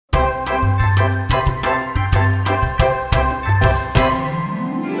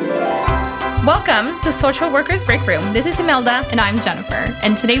Welcome to Social Workers Break Room. This is Imelda. And I'm Jennifer.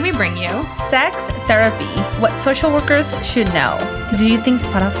 And today we bring you Sex Therapy, what social workers should know. Do you think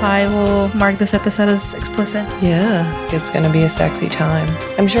Spotify will mark this episode as explicit? Yeah, it's going to be a sexy time.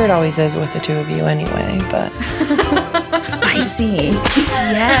 I'm sure it always is with the two of you anyway, but... Spicy.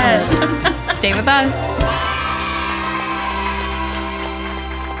 Yes. Stay with us.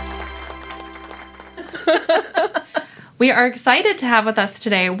 We are excited to have with us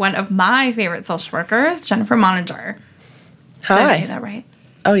today one of my favorite social workers, Jennifer Moninger. Hi. Did I say that right?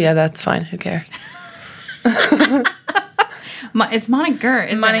 Oh, yeah, that's fine. Who cares? It's Moninger,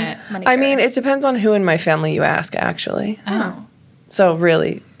 isn't it? I mean, it depends on who in my family you ask, actually. Oh. So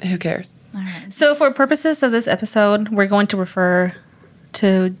really, who cares? All right. So for purposes of this episode, we're going to refer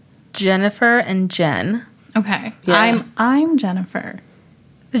to Jennifer and Jen. Okay. Yeah. I'm Jennifer.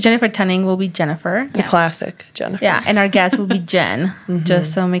 So Jennifer Tunning will be Jennifer. The classic Jennifer. Yeah, and our guest will be Jen,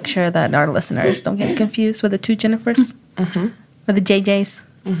 just so make sure that our listeners don't get confused with the two Jennifers, or the JJs.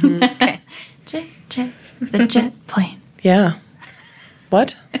 Okay. JJ, the jet plane. Yeah.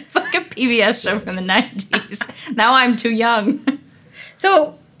 What? It's like a PBS show from the 90s. Now I'm too young.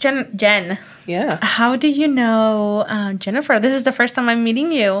 So, Jen, Yeah. how do you know Jennifer? This is the first time I'm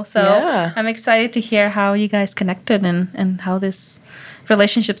meeting you, so Yeah. I'm excited to hear how you guys connected and how this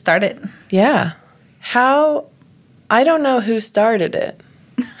relationship started. Yeah. I don't know who started it,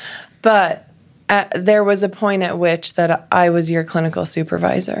 but there was a point at which that I was your clinical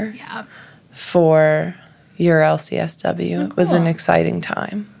supervisor Yeah, for your LCSW. It was an exciting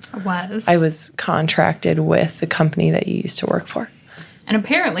time. it was. I was contracted with the company that you used to work for. And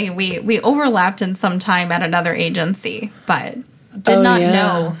apparently we overlapped in some time at another agency, but did Oh, not yeah.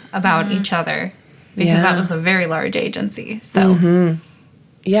 know about each other because Yeah. that was a very large agency. So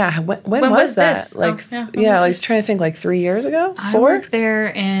Yeah. When was was that? this? Like, Oh, yeah. When I was trying to think, like 3 years ago? I 4? worked there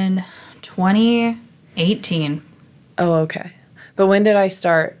in 2018. Oh, okay. But when did I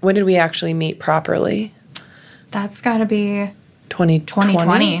start? When did we actually meet properly? That's got to be 2020?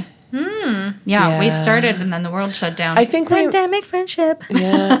 2020. Yeah, we Yeah. started and then the world shut down. I think we... Pandemic friendship.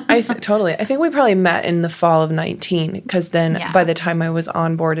 Yeah, totally. I think we probably met in the fall of 19 because then Yeah. by the time I was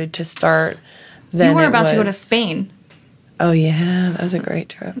onboarded to start, then you were it about to go to was- Spain. Oh yeah, that was a great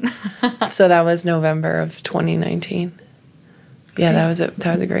trip. So that was November of 2019. Yeah, that was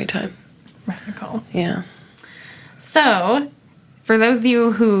a great time. Radical. Yeah. So, for those of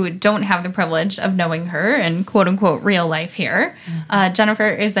you who don't have the privilege of knowing her in quote-unquote real life here, Jennifer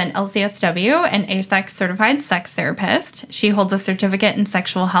is an LCSW and AASECT certified sex therapist. She holds a certificate in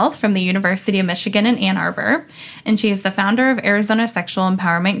sexual health from the University of Michigan in Ann Arbor, and she is the founder of Arizona Sexual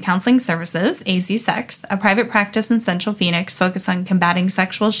Empowerment Counseling Services, AZ-Sex, a private practice in Central Phoenix focused on combating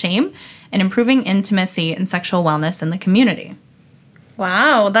sexual shame and improving intimacy and sexual wellness in the community.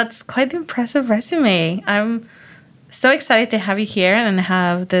 Wow, that's quite the impressive resume. I'm so excited to have you here and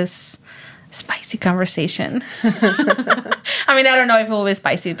have this spicy conversation. I mean, I don't know if it will be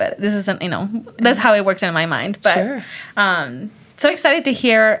spicy, but this isn't, that's how it works in my mind. But Sure. So excited to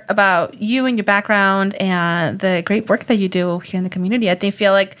hear about you and your background and the great work that you do here in the community. I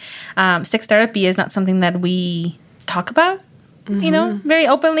feel like sex therapy is not something that we talk about. Very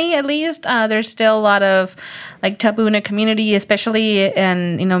openly, at least. There's still a lot of taboo in the community, especially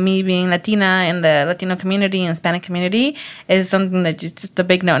and me being Latina in the Latino community and Hispanic community is something that is just a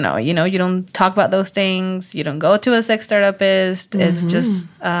big no-no. You don't talk about those things. You don't go to a sex therapist. It's just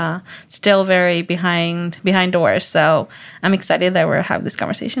still very behind doors. So I'm excited that we're having this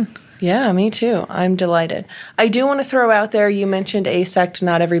conversation. Yeah, me too. I'm delighted. I do want to throw out there, you mentioned AASECT.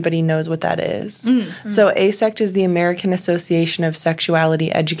 Not everybody knows what that is. So AASECT is the American Association of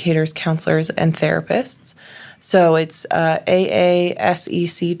Sexuality Educators, Counselors, and Therapists. So it's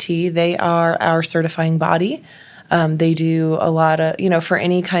AASECT. They are our certifying body. They do a lot of, for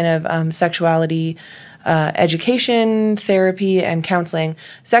any kind of sexuality education, therapy, and counseling.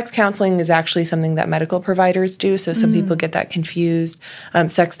 Sex counseling is actually something that medical providers do, so some people get that confused.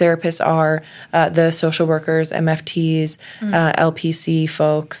 Sex therapists are the social workers, MFTs, LPC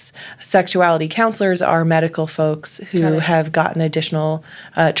folks. Sexuality counselors are medical folks who have gotten additional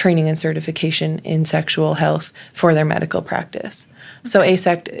training and certification in sexual health for their medical practice. So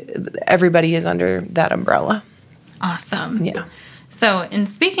AASECT, everybody is under that umbrella. Awesome. Yeah. So, in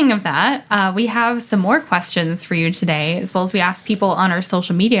speaking of that, we have some more questions for you today, as well as we asked people on our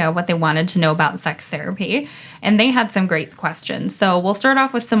social media what they wanted to know about sex therapy, and they had some great questions. So, we'll start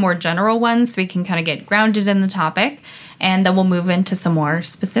off with some more general ones so we can kind of get grounded in the topic, and then we'll move into some more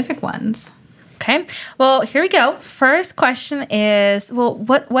specific ones. Okay. Well, here we go. First question is,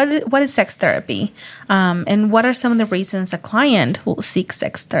 what is sex therapy? And what are some of the reasons a client will seek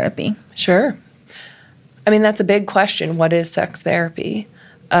sex therapy? Sure. I mean, that's a big question. What is sex therapy?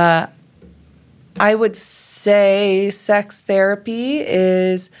 I would say sex therapy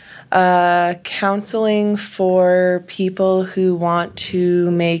is counseling for people who want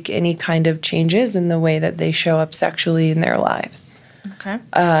to make any kind of changes in the way that they show up sexually in their lives. Okay.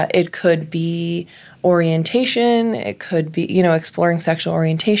 It could be orientation. It could be, exploring sexual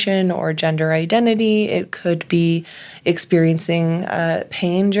orientation or gender identity. It could be experiencing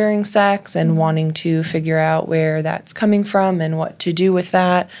pain during sex and wanting to figure out where that's coming from and what to do with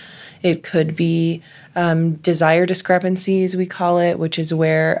that. It could be desire discrepancies, we call it, which is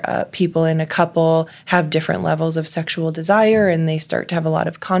where people in a couple have different levels of sexual desire and they start to have a lot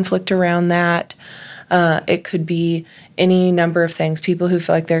of conflict around that. It could be any number of things. People who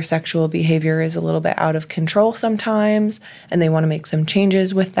feel like their sexual behavior is a little bit out of control sometimes and they want to make some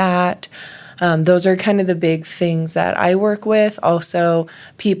changes with that. Those are kind of the big things that I work with. Also,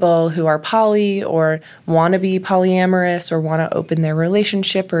 people who are poly or want to be polyamorous or want to open their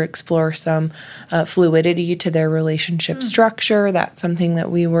relationship or explore some fluidity to their relationship structure. That's something that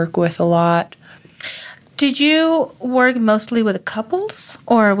we work with a lot. Did you work mostly with couples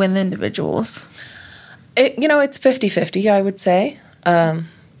or with individuals? It's 50-50, I would say.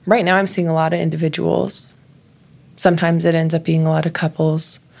 Right now I'm seeing a lot of individuals. Sometimes it ends up being a lot of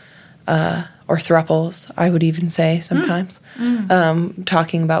couples. Or thruples, I would even say sometimes.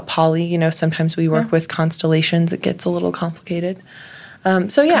 Talking about poly, sometimes we work with constellations. It gets a little complicated.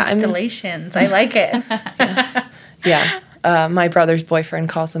 Constellations. I like it. Yeah. My brother's boyfriend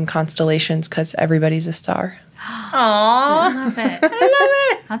calls them constellations because everybody's a star. Aww. I love it. I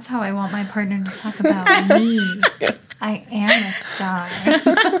love it. That's how I want my partner to talk about me. I am a star.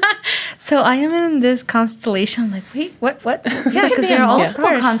 So I am in this constellation. I'm like, wait, what? Yeah, because they're all multiple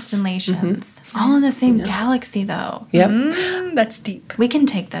stars. constellations, all in the same galaxy, though. Yep. That's deep. We can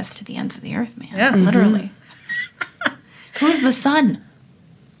take this to the ends of the earth, man. Yeah. Literally. Who's the sun?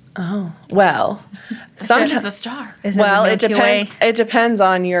 Oh, well, The sun is a star. Is well, the it Milky Way? depends. It depends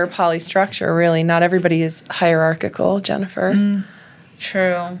on your poly structure, really. Not everybody is hierarchical, Jennifer.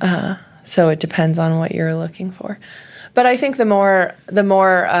 True. So it depends on what you're looking for. But I think the more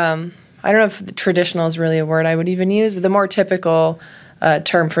I don't know if traditional is really a word I would even use, but the more typical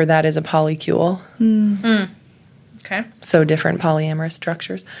term for that is a polycule. Okay. So different polyamorous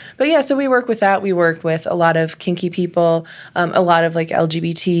structures. But yeah, so we work with that. We work with a lot of kinky people, a lot of like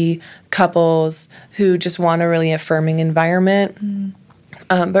LGBT couples who just want a really affirming environment.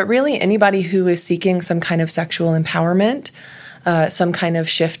 But really anybody who is seeking some kind of sexual empowerment, some kind of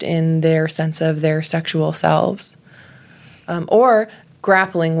shift in their sense of their sexual selves, or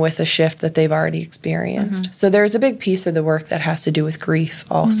grappling with a shift that they've already experienced. So there's a big piece of the work that has to do with grief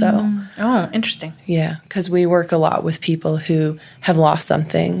also. Oh, interesting. Yeah, because we work a lot with people who have lost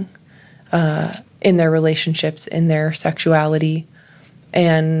something in their relationships, in their sexuality,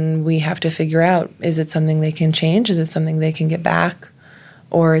 and we have to figure out, is it something they can change? Is it something they can get back?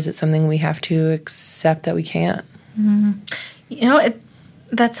 Or is it something we have to accept that we can't?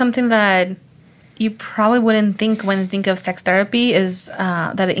 That's something that you probably wouldn't think when you think of sex therapy is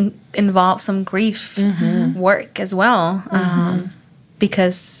that it involves some grief work as well.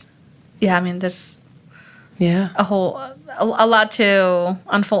 Because, there's a lot to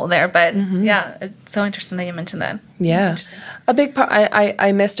unfold there. But yeah, it's so interesting that you mentioned that. Yeah. A big part,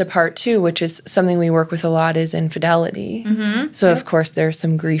 I missed a part too, which is something we work with a lot, is infidelity. So, of course, there's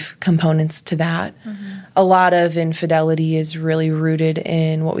some grief components to that. A lot of infidelity is really rooted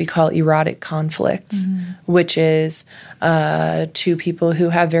in what we call erotic conflicts, which is two people who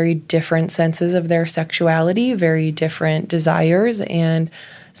have very different senses of their sexuality, very different desires, and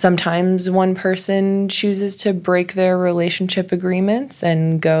sometimes one person chooses to break their relationship agreements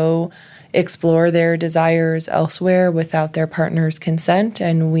and go explore their desires elsewhere without their partner's consent,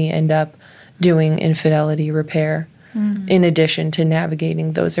 and we end up doing infidelity repair in addition to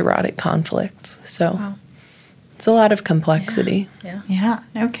navigating those erotic conflicts. So it's a lot of complexity. Yeah,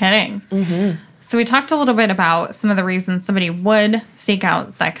 no kidding. So we talked a little bit about some of the reasons somebody would seek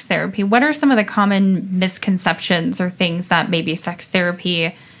out sex therapy. What are some of the common misconceptions or things that maybe sex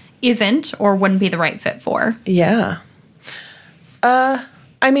therapy isn't or wouldn't be the right fit for? Yeah.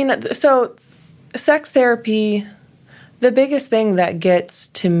 So sex therapy, the biggest thing that gets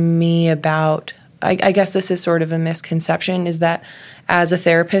to me about, I guess this is sort of a misconception, is that as a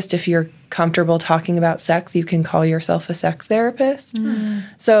therapist, if you're comfortable talking about sex, you can call yourself a sex therapist.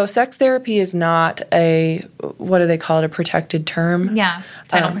 So sex therapy is not what do they call it, a protected term? Yeah,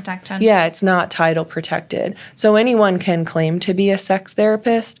 title protection. Yeah, it's not title protected. So anyone can claim to be a sex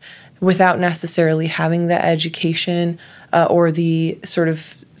therapist. without necessarily having the education or the sort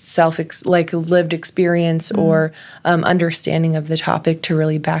of lived experience or understanding of the topic to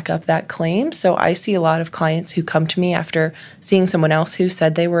really back up that claim. So I see a lot of clients who come to me after seeing someone else who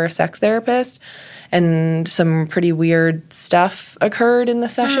said they were a sex therapist, and some pretty weird stuff occurred in the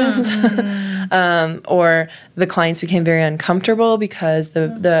sessions. Or the clients became very uncomfortable because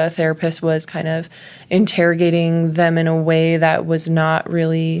the therapist was kind of interrogating them in a way that was not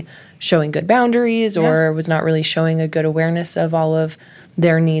really showing good boundaries or was not really showing a good awareness of all of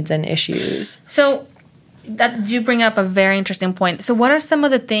their needs and issues. So that you bring up a very interesting point. So what are some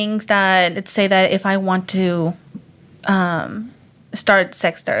of the things that, let's say that if I want to start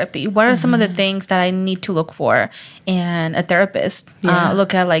sex therapy, what are some of the things that I need to look for in a therapist?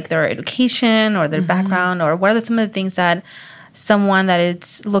 Look at like their education or their background, or what are some of the things that someone that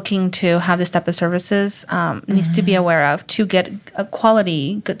is looking to have this type of services needs to be aware of to get a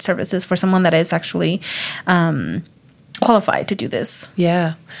quality, good services for someone that is actually qualified to do this?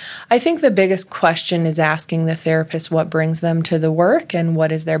 Yeah. I think the biggest question is asking the therapist what brings them to the work and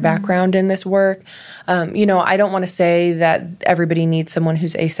what is their background in this work. I don't want to say that everybody needs someone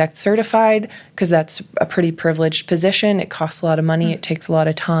who's AASECT certified, because that's a pretty privileged position. It costs a lot of money. It takes a lot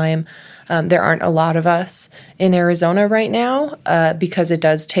of time. There aren't a lot of us in Arizona right now because it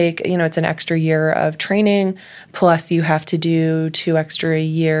does take, it's an extra year of training, plus you have to do 2 extra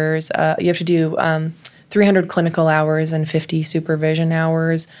years. You have to do 300 clinical hours and 50 supervision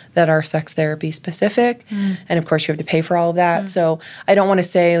hours that are sex therapy specific. And of course, you have to pay for all of that. So I don't want to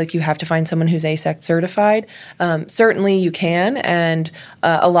say like you have to find someone who's AASECT certified. Certainly you can. And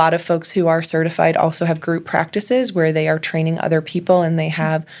a lot of folks who are certified also have group practices where they are training other people and they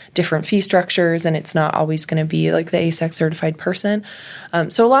have different fee structures, and it's not always going to be like the AASECT certified person.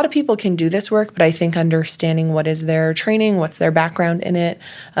 So a lot of people can do this work, but I think understanding what is their training, what's their background in it,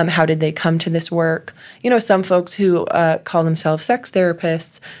 how did they come to this work. Some folks who call themselves sex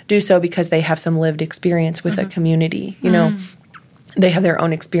therapists do so because they have some lived experience with a community. They have their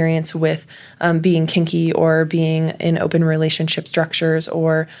own experience with being kinky or being in open relationship structures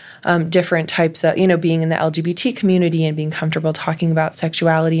or different types of, being in the LGBT community and being comfortable talking about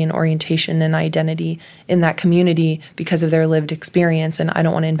sexuality and orientation and identity in that community because of their lived experience. And I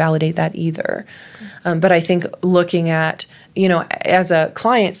don't want to invalidate that either. But I think looking at, as a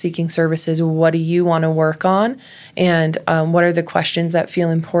client seeking services, what do you want to work on? And what are the questions that feel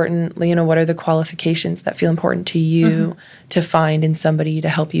important? What are the qualifications that feel important to you to find in somebody to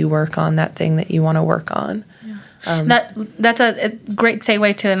help you work on that thing that you want to work on? That's a great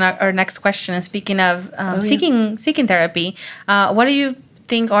segue to our next question. And speaking of seeking therapy, what do you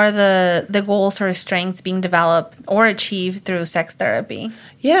think are the goals or strengths being developed or achieved through sex therapy?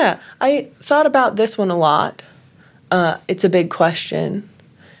 Yeah, I thought about this one a lot. It's a big question.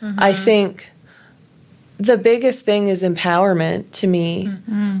 I think the biggest thing is empowerment to me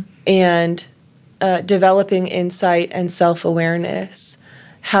and developing insight and self-awareness,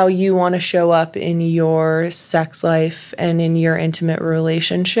 how you want to show up in your sex life and in your intimate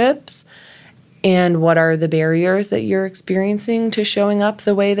relationships, and what are the barriers that you're experiencing to showing up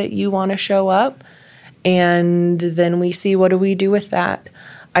the way that you want to show up. And then we see, what do we do with that?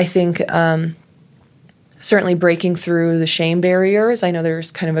 I think certainly breaking through the shame barriers. I know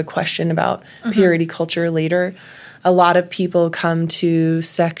there's kind of a question about purity culture later. A lot of people come to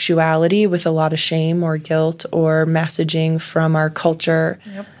sexuality with a lot of shame or guilt or messaging from our culture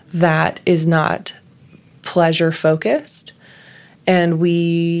that is not pleasure focused. And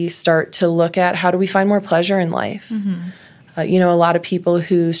we start to look at, how do we find more pleasure in life? A lot of people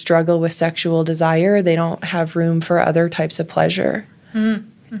who struggle with sexual desire, they don't have room for other types of pleasure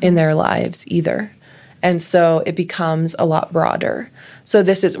in their lives either. And so it becomes a lot broader. So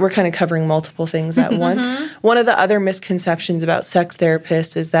we're kind of covering multiple things at once. One of the other misconceptions about sex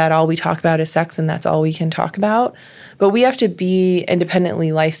therapists is that all we talk about is sex and that's all we can talk about. But we have to be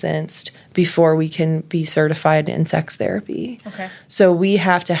independently licensed before we can be certified in sex therapy. Okay. So we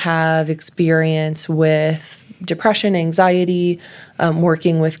have to have experience with depression, anxiety,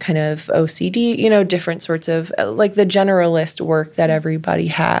 working with kind of OCD, different sorts of like the generalist work that everybody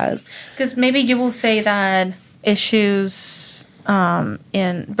has. Because maybe you will say that issues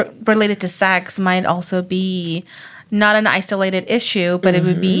related to sex might also be not an isolated issue, but it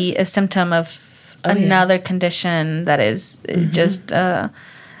would be a symptom of another condition that is just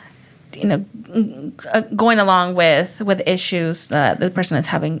going along with issues that the person is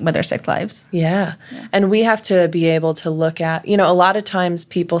having with their sex lives. Yeah. And we have to be able to look at, a lot of times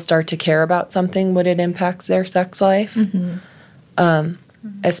people start to care about something when it impacts their sex life.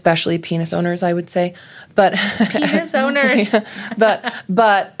 especially penis owners, I would say. But Penis owners.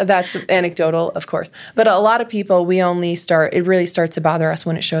 but that's anecdotal, of course. But a lot of people, it really starts to bother us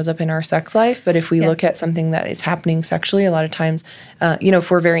when it shows up in our sex life. But if we look at something that is happening sexually, a lot of times,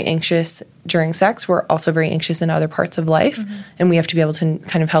 if we're very anxious during sex, we're also very anxious in other parts of life. And we have to be able to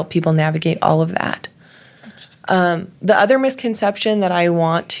kind of help people navigate all of that. The other misconception that I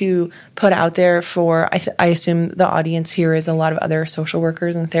want to put out there for, I assume the audience here is a lot of other social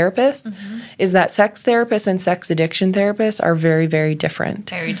workers and therapists, is that sex therapists and sex addiction therapists are very, very different.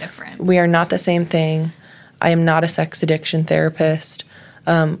 Very different. We are not the same thing. I am not a sex addiction therapist.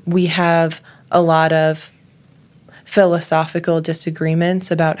 We have a lot of philosophical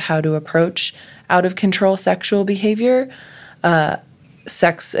disagreements about how to approach out-of-control sexual behavior.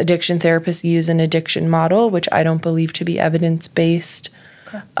 Sex addiction therapists use an addiction model, which I don't believe to be evidence-based.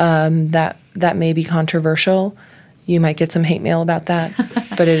 Okay. That may be controversial. You might get some hate mail about that,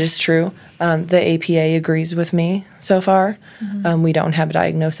 but it is true. The APA agrees with me so far. We don't have a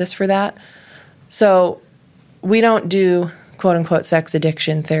diagnosis for that. So we don't do quote-unquote sex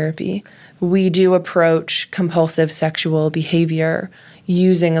addiction therapy. We do approach compulsive sexual behavior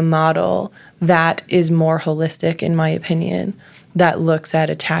using a model that is more holistic, in my opinion, that looks at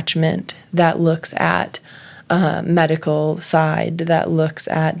attachment, that looks at medical side, that looks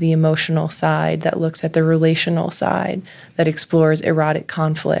at the emotional side, that looks at the relational side, that explores erotic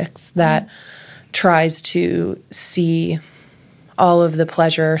conflicts, that tries to see all of the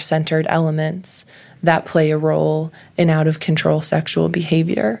pleasure-centered elements that play a role in out-of-control sexual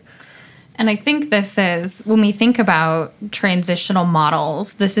behavior. And I think this is, when we think about transitional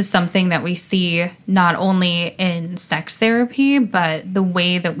models, this is something that we see not only in sex therapy, but the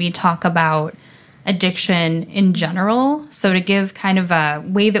way that we talk about addiction in general. So to give kind of a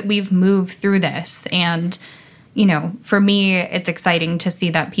way that we've moved through this. And, for me, it's exciting to see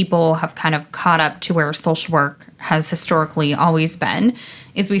that people have kind of caught up to where social work has historically always been.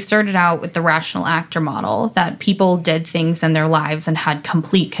 Is we started out with the rational actor model, that people did things in their lives and had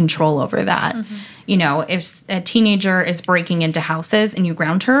complete control over that. If a teenager is breaking into houses and you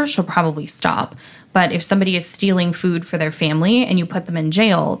ground her, she'll probably stop. But if somebody is stealing food for their family and you put them in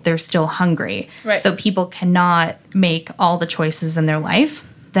jail, they're still hungry. Right. So people cannot make all the choices in their life.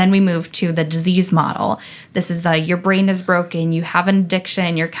 Then we move to the disease model. This is your brain is broken, you have an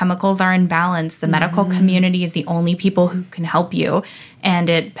addiction, your chemicals are imbalanced, the medical community is the only people who can help you, and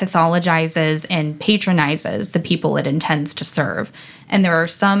it pathologizes and patronizes the people it intends to serve. And there are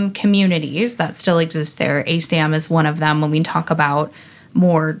some communities that still exist there. ACM is one of them when we talk about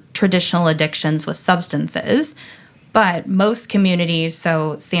more traditional addictions with substances. But most communities,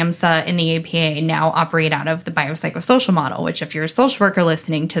 so SAMHSA and the APA, now operate out of the biopsychosocial model, which if you're a social worker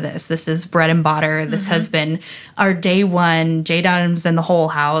listening to this is bread and butter. This has been our day one, J-Dums in the whole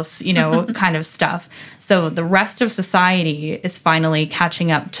house, kind of stuff. So the rest of society is finally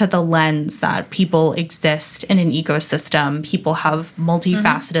catching up to the lens that people exist in an ecosystem. People have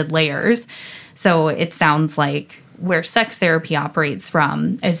multifaceted layers. So it sounds like where sex therapy operates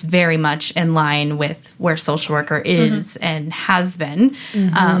from is very much in line with where social worker is and has been,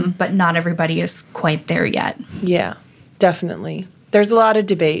 but not everybody is quite there yet. Yeah, definitely. There's a lot of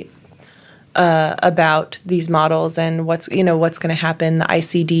debate about these models and what's going to happen. The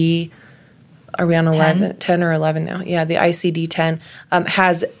ICD, are we on 10 or 11 now? Yeah, the ICD-10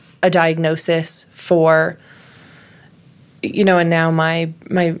 has a diagnosis for, and now my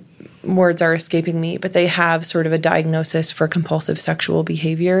words are escaping me, but they have sort of a diagnosis for compulsive sexual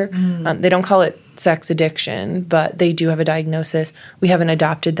behavior. They don't call it sex addiction, but they do have a diagnosis. We haven't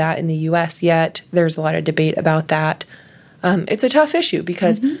adopted that in the U.S. yet. There's a lot of debate about that. It's a tough issue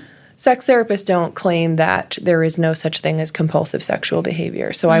because sex therapists don't claim that there is no such thing as compulsive sexual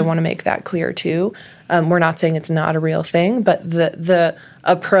behavior. So I want to make that clear too. We're not saying it's not a real thing, but the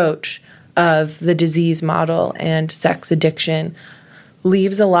approach of the disease model and sex addiction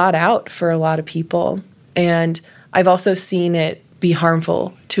leaves a lot out for a lot of people. And I've also seen it be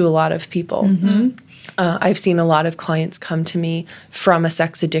harmful to a lot of people. I've seen a lot of clients come to me from a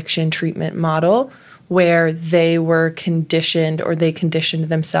sex addiction treatment model where they were conditioned or they conditioned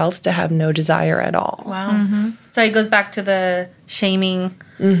themselves to have no desire at all. Wow. So it goes back to the shaming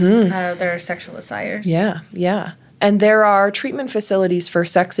of their sexual desires. Yeah. And there are treatment facilities for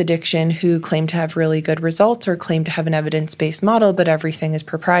sex addiction who claim to have really good results or claim to have an evidence-based model, but everything is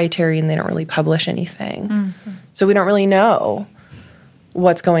proprietary and they don't really publish anything. So we don't really know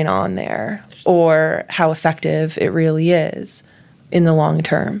what's going on there or how effective it really is in the long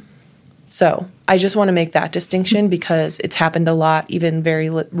term. So I just want to make that distinction because it's happened a lot, even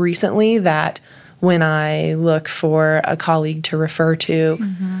very recently, that When I look for a colleague to refer to,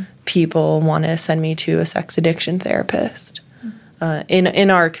 people want to send me to a sex addiction therapist.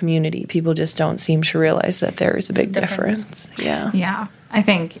 In our community, people just don't seem to realize that there is a big difference. Yeah. Yeah. I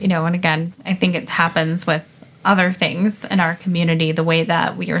think, and again, I think it happens with other things in our community, the way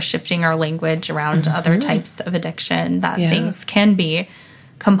that we are shifting our language around other types of addiction, that things can be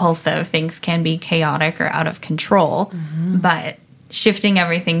compulsive, things can be chaotic or out of control, but shifting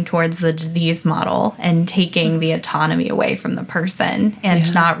everything towards the disease model and taking the autonomy away from the person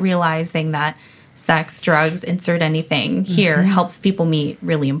and not realizing that sex, drugs, insert anything here helps people meet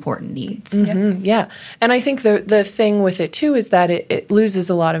really important needs. Yeah. And I think the thing with it too is that it loses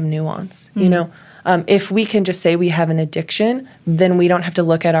a lot of nuance. If we can just say we have an addiction, then we don't have to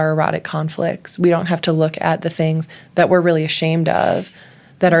look at our erotic conflicts. We don't have to look at the things that we're really ashamed of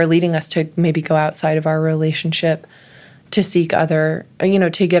that are leading us to maybe go outside of our relationship to seek other,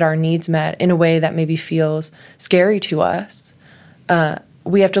 to get our needs met in a way that maybe feels scary to us.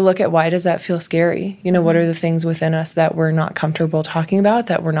 We have to look at, why does that feel scary? What are the things within us that we're not comfortable talking about,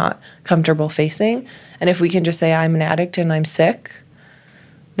 that we're not comfortable facing? And if we can just say, I'm an addict and I'm sick,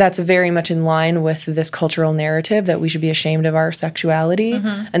 that's very much in line with this cultural narrative that we should be ashamed of our sexuality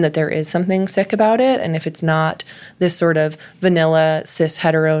and that there is something sick about it. And if it's not this sort of vanilla, cis,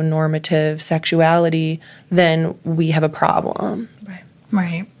 heteronormative sexuality, then we have a problem.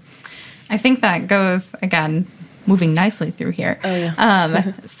 Right. I think that goes, again, moving nicely through here. Oh,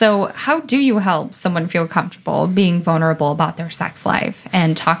 yeah. So how do you help someone feel comfortable being vulnerable about their sex life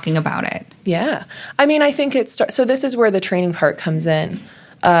and talking about it? Yeah. I mean, I think so this is where the training part comes in.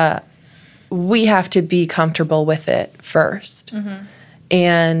 We have to be comfortable with it first.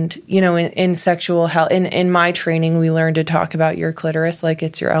 And, in sexual health, in my training, we learn to talk about your clitoris like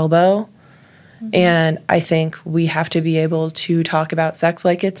it's your elbow. And I think we have to be able to talk about sex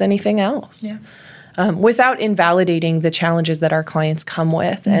like it's anything else. Without invalidating the challenges that our clients come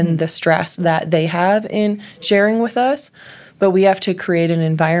with and the stress that they have in sharing with us. But we have to create an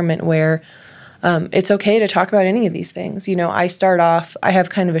environment where it's okay to talk about any of these things. I have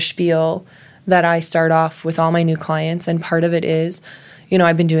kind of a spiel that I start off with all my new clients, and part of it is,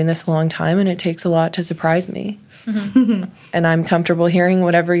 I've been doing this a long time and it takes a lot to surprise me. And I'm comfortable hearing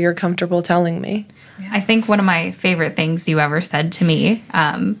whatever you're comfortable telling me. I think one of my favorite things you ever said to me,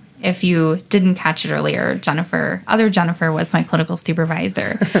 if you didn't catch it earlier, other Jennifer was my clinical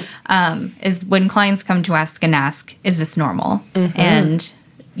supervisor, is when clients come to us and ask, is this normal? And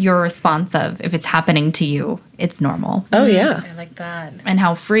your response of, if it's happening to you, it's normal. Oh, yeah. I like that. And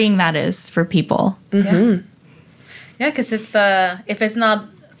how freeing that is for people. Yeah, because it's if it's not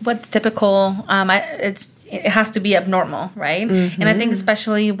what's typical, it has to be abnormal, right? And I think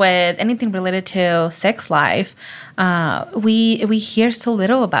especially with anything related to sex life, we hear so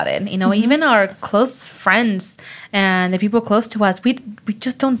little about it. Even our close friends and the people close to us, we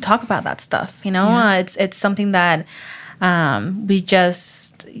just don't talk about that stuff. It's something that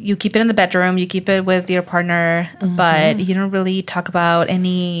you keep it in the bedroom, you keep it with your partner, but you don't really talk about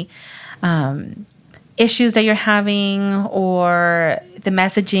any issues that you're having or the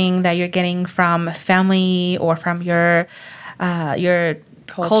messaging that you're getting from family or from your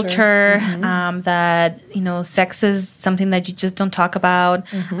culture that sex is something that you just don't talk about,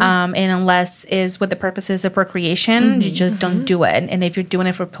 and unless is with the purposes of procreation, you just don't do it. And if you're doing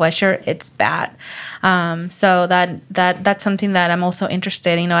it for pleasure, it's bad. So that's something that I'm also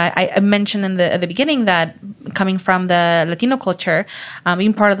interested in. I mentioned at the beginning that coming from the Latino culture,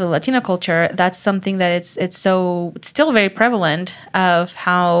 being part of the Latino culture, that's something that it's still very prevalent of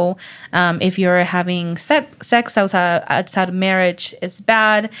how if you're having sex outside of marriage, it's bad.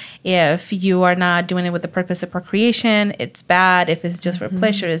 If you are not doing it with the purpose of procreation, it's bad. If it's just for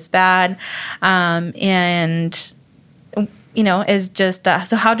pleasure, it's bad. It's just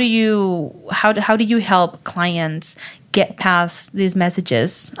so how do you help clients get past these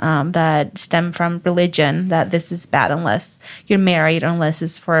messages that stem from religion that this is bad unless you're married, unless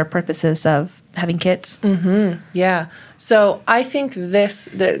it's for purposes of having kids? Yeah. So I think that's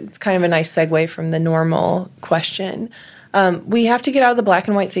kind of a nice segue from the normal question. We have to get out of the black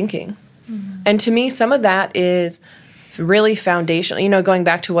and white thinking. And to me, some of that is really foundational, going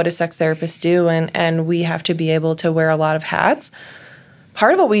back to what a sex therapist do, and we have to be able to wear a lot of hats.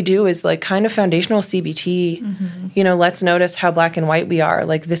 Part of what we do is like kind of foundational CBT. Let's notice how black and white we are.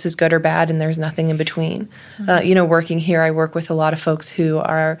 Like, this is good or bad, and there's nothing in between. Working here, I work with a lot of folks who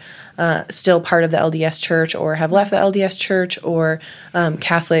are still part of the LDS church or have left the LDS church or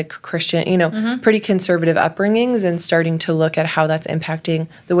Catholic, Christian, pretty conservative upbringings, and starting to look at how that's impacting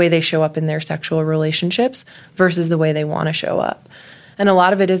the way they show up in their sexual relationships versus the way they want to show up. And a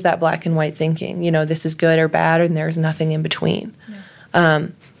lot of it is that black and white thinking, this is good or bad, and there's nothing in between. Yeah.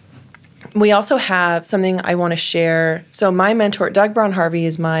 We also have something I want to share. So my mentor, Doug Braun Harvey,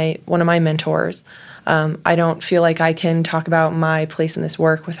 is one of my mentors. I don't feel like I can talk about my place in this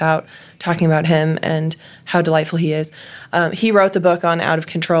work without talking about him and how delightful he is. He wrote the book on out of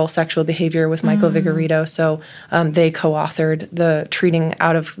control sexual behavior with Michael Vigorito. So they co-authored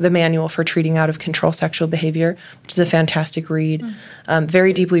the manual for treating out of control sexual behavior, which is a fantastic read.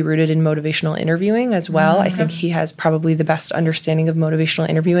 Very deeply rooted in motivational interviewing as well. I think he has probably the best understanding of motivational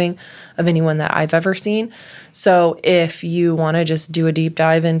interviewing of anyone that I've ever seen. So if you want to just do a deep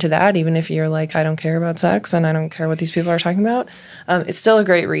dive into that, even if you're like, I don't care about sex and I don't care what these people are talking about, it's still a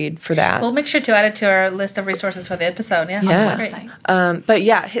great read for that. We'll make sure to add it to our list of resources for the episode. Yeah. But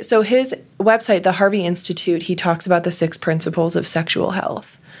yeah, so his website, the Harvey Institute, he talks about the 6 principles of sexual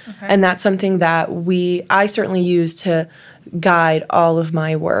health. Okay. And that's something that I certainly use to guide all of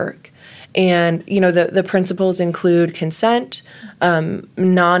my work. And, the principles include consent,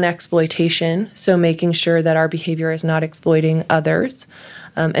 non-exploitation, so making sure that our behavior is not exploiting others.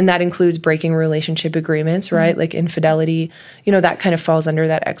 And that includes breaking relationship agreements, right? Like infidelity, that kind of falls under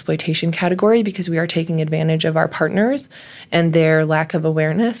that exploitation category because we are taking advantage of our partners and their lack of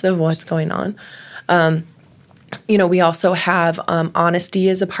awareness of what's going on. We also have honesty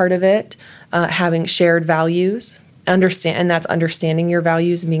as a part of it, having shared values, and that's understanding your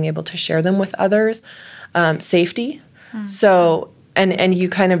values and being able to share them with others. Safety. So, and you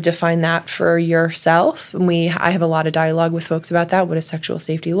kind of define that for yourself. And I have a lot of dialogue with folks about that. What does sexual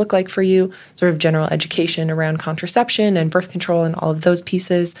safety look like for you? Sort of general education around contraception and birth control and all of those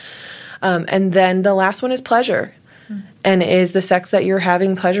pieces. And then the last one is pleasure. And is the sex that you're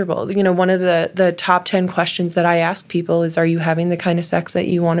having pleasurable? One of the top 10 questions that I ask people is, are you having the kind of sex that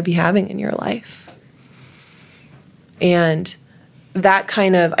you want to be having in your life? And that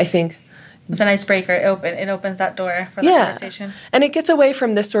kind of, I think, it's an icebreaker. It opens that door for the conversation. And it gets away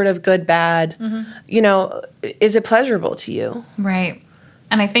from this sort of good, bad, is it pleasurable to you? Right.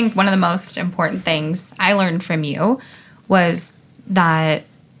 And I think one of the most important things I learned from you was that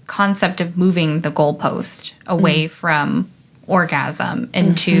concept of moving the goalpost away from orgasm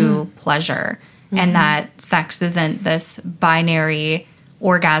into pleasure. And that sex isn't this binary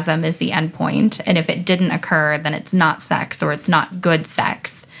orgasm is the endpoint. And if it didn't occur, then it's not sex or it's not good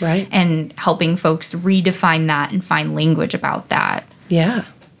sex. Right. And helping folks redefine that and find language about that. Yeah,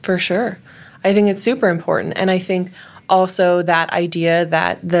 for sure. I think it's super important. And I think also that idea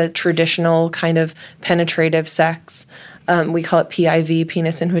that the traditional kind of penetrative sex, we call it PIV,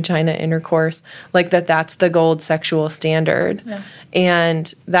 penis and vagina intercourse, like that's the gold sexual standard. Yeah.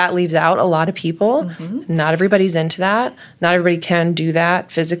 And that leaves out a lot of people. Not everybody's into that. Not everybody can do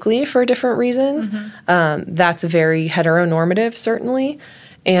that physically for different reasons. That's very heteronormative, certainly.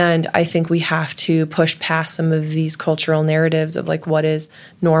 And I think we have to push past some of these cultural narratives of like what is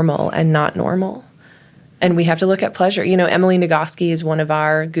normal and not normal. And we have to look at pleasure. Emily Nagoski is one of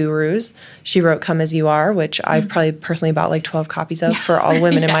our gurus. She wrote Come As You Are, which I've probably personally bought like 12 copies of for all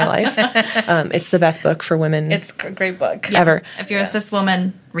women in my life. It's the best book for women. It's a great book. Ever. If you're a cis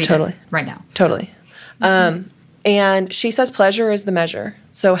woman, read it right now. Totally. And she says pleasure is the measure.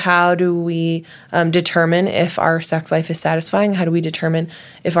 So how do we determine if our sex life is satisfying? How do we determine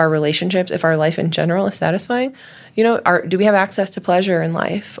if our relationships, if our life in general is satisfying? Do we have access to pleasure in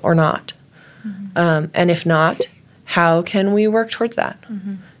life or not? And if not, how can we work towards that?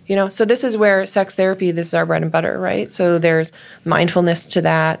 So this is where sex therapy, this is our bread and butter, right? So there's mindfulness to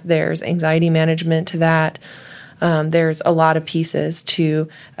that. There's anxiety management to that. There's a lot of pieces to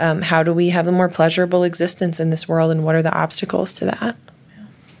how do we have a more pleasurable existence in this world, and what are the obstacles to that?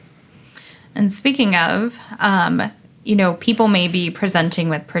 And speaking of, people may be presenting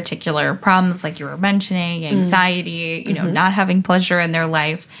with particular problems, like you were mentioning, anxiety, not having pleasure in their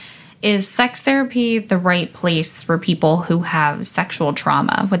life. Is sex therapy the right place for people who have sexual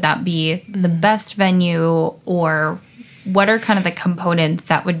trauma? Would that be the best venue, or what are kind of the components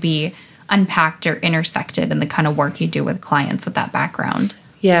that would be unpacked or intersected in the kind of work you do with clients with that background?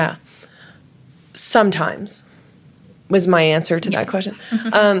 Yeah. Sometimes was my answer to that question.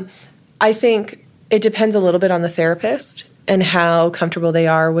 I think it depends a little bit on the therapist and how comfortable they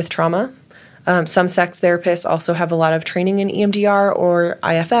are with trauma. Some sex therapists also have a lot of training in EMDR or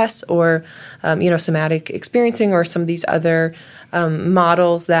IFS or, somatic experiencing or some of these other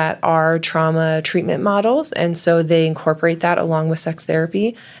models that are trauma treatment models. And so they incorporate that along with sex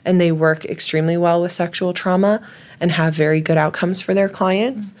therapy, and they work extremely well with sexual trauma and have very good outcomes for their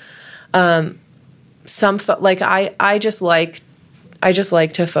clients. I just like I just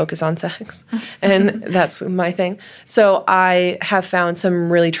like to focus on sex, and that's my thing. So I have found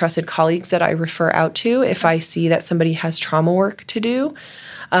some really trusted colleagues that I refer out to if I see that somebody has trauma work to do.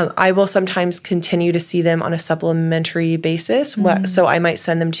 I will sometimes continue to see them on a supplementary basis. So I might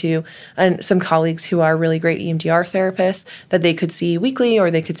send them to some colleagues who are really great EMDR therapists that they could see weekly or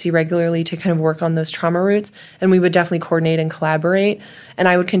they could see regularly to kind of work on those trauma roots. And we would definitely coordinate and collaborate. And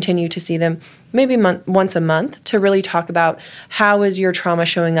I would continue to see them maybe once a month to really talk about how is your trauma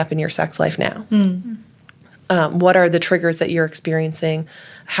showing up in your sex life now? What are the triggers that you're experiencing?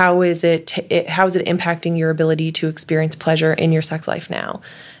 How is it impacting your ability to experience pleasure in your sex life now?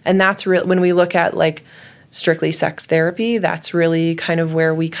 And that's real. When we look at like strictly sex therapy, that's really kind of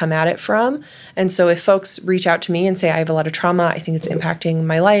where we come at it from. And so if folks reach out to me and say, I have a lot of trauma, I think it's impacting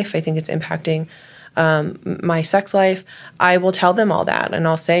my life, I think it's impacting my sex life, I will tell them all that. And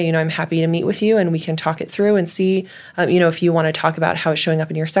I'll say, I'm happy to meet with you and we can talk it through and see, if you want to talk about how it's showing up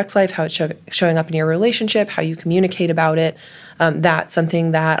in your sex life, how it's showing up in your relationship, how you communicate about it. That's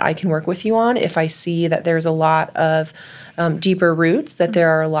something that I can work with you on. If I see that there's a lot of deeper roots, that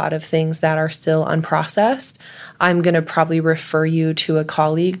there are a lot of things that are still unprocessed, I'm going to probably refer you to a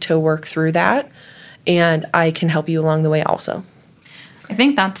colleague to work through that. And I can help you along the way also. I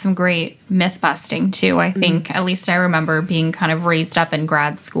think that's some great myth busting too. I think, at least I remember being kind of raised up in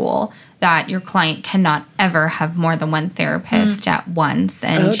grad school that your client cannot ever have more than one therapist at once.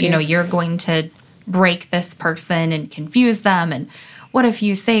 And, you're going to break this person and confuse them. And what if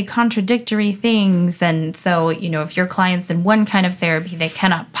you say contradictory things? And so, if your client's in one kind of therapy, they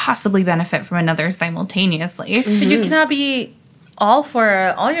cannot possibly benefit from another simultaneously. But you cannot be all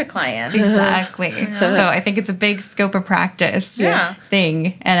for all your clients. Exactly. So I think it's a big scope of practice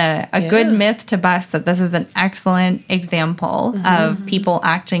thing and a good myth to bust that this is an excellent example of people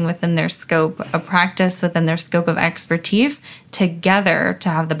acting within their scope of practice, within their scope of expertise together to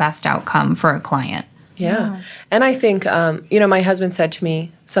have the best outcome for a client. Yeah. And I think, my husband said to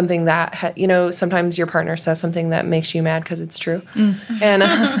me something that, sometimes your partner says something that makes you mad because it's true. And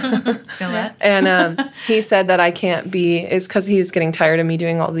Feel that? And he said that I can't be, is because he was getting tired of me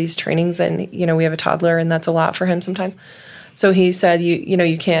doing all these trainings. And, we have a toddler and that's a lot for him sometimes. So he said,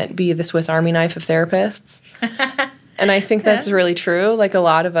 you can't be the Swiss Army knife of therapists. And I think that's really true. Like a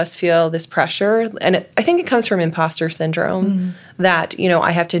lot of us feel this pressure. And I think it comes from imposter syndrome that,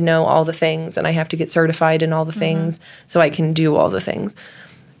 I have to know all the things and I have to get certified in all the things so I can do all the things.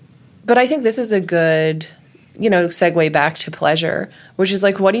 But I think this is a good, segue back to pleasure, which is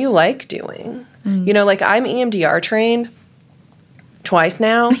like, what do you like doing? Like I'm EMDR trained twice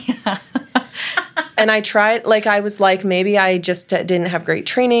now. And I tried, I was like, maybe I just didn't have great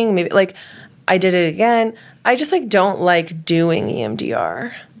training. Maybe I did it again. I just don't like doing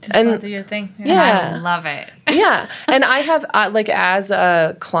EMDR. Just do your thing. Yeah. I love it. Yeah. And I have, as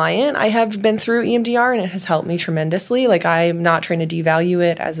a client, I have been through EMDR and it has helped me tremendously. I'm not trying to devalue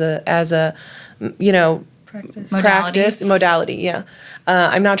it as a modality. Yeah.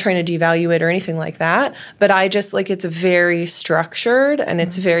 I'm not trying to devalue it or anything like that, but I just it's very structured and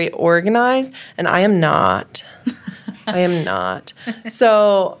it's very organized and I am not. I am not.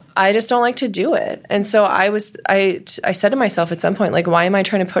 So I just don't like to do it. And so I said to myself at some point, why am I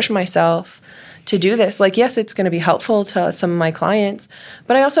trying to push myself to do this? Yes, it's going to be helpful to some of my clients,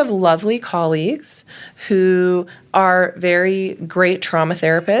 but I also have lovely colleagues who are very great trauma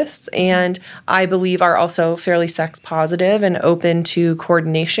therapists and I believe are also fairly sex positive and open to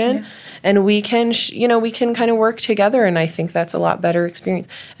coordination. Yeah. And we can, we can kind of work together. And I think that's a lot better experience.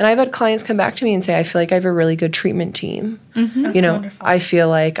 And I've had clients come back to me and say, I feel like I have a really good treatment team. That's wonderful. I feel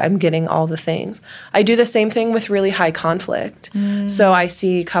like I'm getting all the things. I do the same thing with really high conflict. So I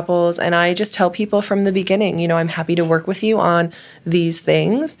see couples and I just tell people from the beginning, I'm happy to work with you on these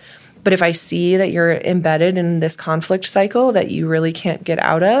things. But if I see that you're embedded in this conflict cycle that you really can't get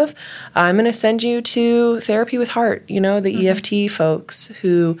out of, I'm going to send you to Therapy with Heart, the EFT folks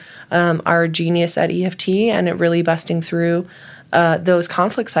who are genius at EFT and at really busting through those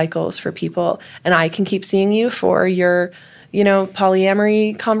conflict cycles for people. And I can keep seeing you for your,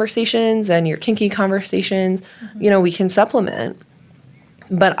 polyamory conversations and your kinky conversations. We can supplement.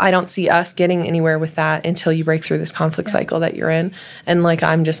 But I don't see us getting anywhere with that until you break through this conflict cycle that you're in. And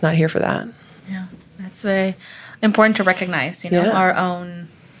I'm just not here for that. Yeah, that's very important to recognize, our own,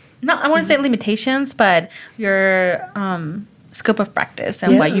 I want to say limitations, but your scope of practice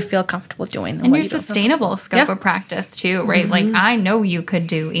and what you feel comfortable doing. And what your you don't feel sustainable scope Yeah. of practice too, right? Like I know you could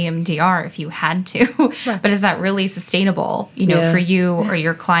do EMDR if you had to, but is that really sustainable, you know, Yeah. for you or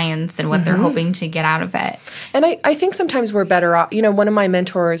your clients and what they're hoping to get out of it? And I think sometimes we're better off. You know, one of my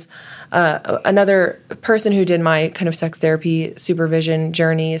mentors, another person who did my kind of sex therapy supervision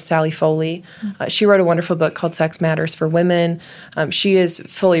journey is Sally Foley. She wrote a wonderful book called Sex Matters for Women. She is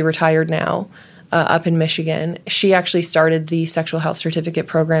fully retired now. Up in Michigan. She actually started the sexual health certificate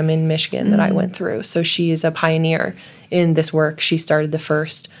program in Michigan that I went through. So she is a pioneer in this work. She started the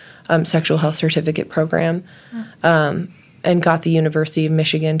first sexual health certificate program and got the University of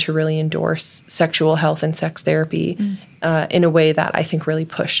Michigan to really endorse sexual health and sex therapy in a way that I think really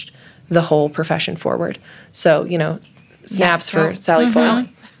pushed the whole profession forward. So, you know, snaps for Sally Foley.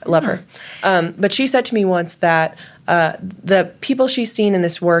 Love her. But she said to me once that the people she's seen in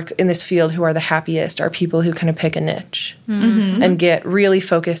this work, in this field, who are the happiest are people who kind of pick a niche and get really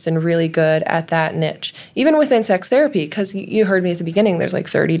focused and really good at that niche. Even within sex therapy, because you heard me at the beginning, there's like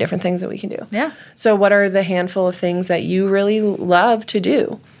 30 different things that we can do. Yeah. So what are the handful of things that you really love to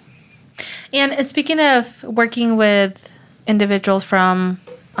do? And speaking of working with individuals from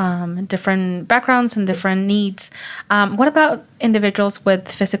different backgrounds and different needs, what about individuals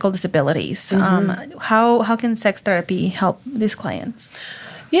with physical disabilities? How can sex therapy help these clients?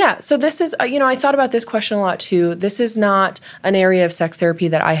 Yeah, so this is, you know, I thought about this question a lot too. This is not an area of sex therapy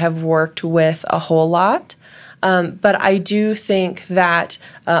that I have worked with a whole lot. But I do think that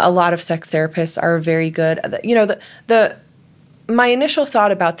a lot of sex therapists are very good. You know, my initial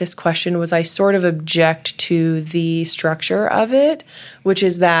thought about this question was I sort of object to the structure of it, which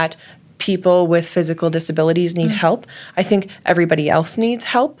is that people with physical disabilities need help. I think everybody else needs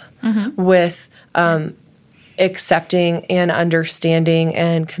help with accepting and understanding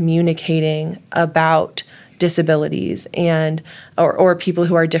and communicating about disabilities and or people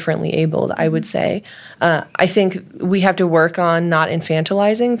who are differently abled, I would say. I think we have to work on not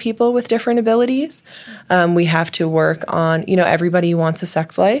infantilizing people with different abilities. We have to work on, you know, everybody wants a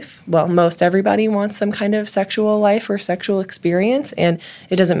sex life. Well, most everybody wants some kind of sexual life or sexual experience, and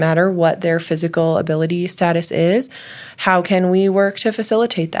it doesn't matter what their physical ability status is. How can we work to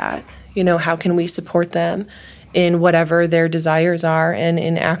facilitate that? You know, how can we support them in whatever their desires are and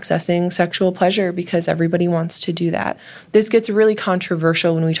in accessing sexual pleasure, because everybody wants to do that. This gets really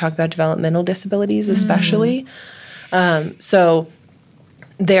controversial when we talk about developmental disabilities, especially. So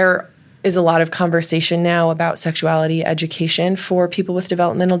there is a lot of conversation now about sexuality education for people with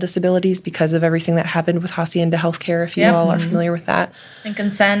developmental disabilities because of everything that happened with Hacienda Healthcare, if you all are familiar with that. And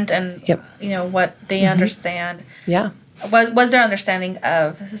consent and, you know, what they understand. Yeah. Was their understanding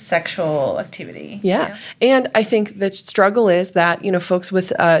of sexual activity? Yeah. And I think the struggle is that, you know, folks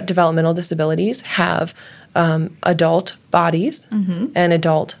with developmental disabilities have adult bodies and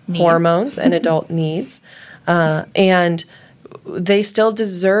adult hormones and adult needs. And they still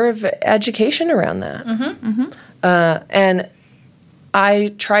deserve education around that. And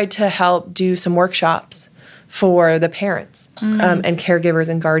I tried to help do some workshops for the parents and caregivers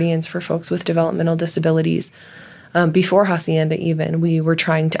and guardians for folks with developmental disabilities. Before Hacienda even,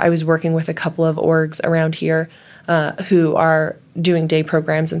 I was working with a couple of orgs around here who are doing day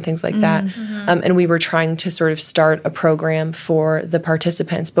programs and things like that. And we were trying to sort of start a program for the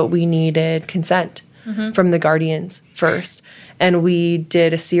participants, but we needed consent from the guardians first. And we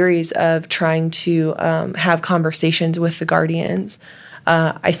did a series of trying to have conversations with the guardians.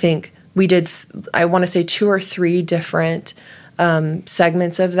 I think we did, I want to say 2 or 3 different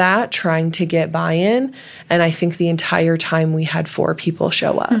segments of that, trying to get buy-in, and I think the entire time we had 4 people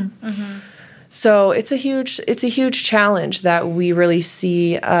show up. So it's a huge challenge that we really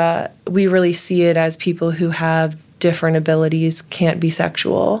see. We really see it as people who have different abilities can't be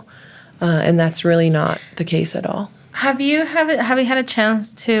sexual, and that's really not the case at all. Have you had a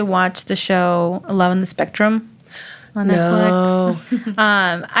chance to watch the show Love on the Spectrum on Netflix?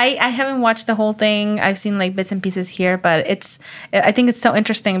 I haven't watched the whole thing. I've seen like bits and pieces here, but I think it's so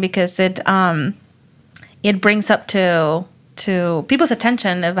interesting because it brings up to people's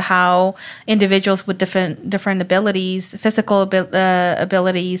attention of how individuals with different abilities, physical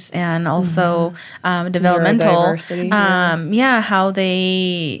abilities, and also developmental, how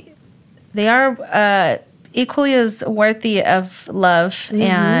they are equally as worthy of love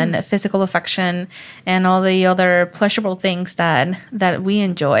and physical affection and all the other pleasurable things that we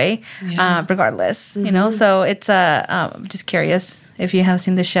enjoy, regardless. You know, so it's I'm just curious if you have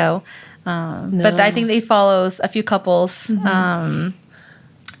seen the show. But I think it follows a few couples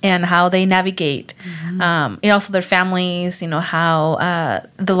and how they navigate, and also their families, how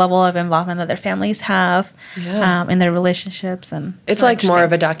the level of involvement that their families have in their relationships. And it's like more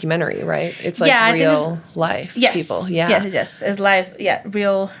of a documentary, right? It's like real life people. Yeah. Yes. It's live. Yeah.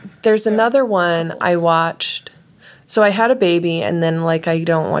 Real. There's another one I watched. So I had a baby and then I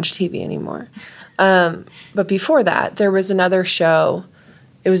don't watch TV anymore. But before that, there was another show.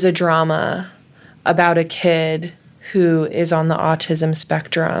 It was a drama about a kid who is on the autism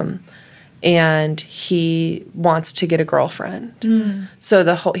spectrum, and he wants to get a girlfriend.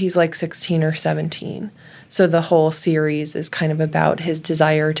 So he's 16 or 17. So the whole series is kind of about his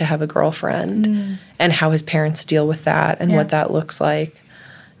desire to have a girlfriend and how his parents deal with that and what that looks like.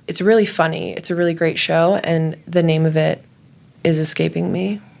 It's really funny. It's a really great show, and the name of it is escaping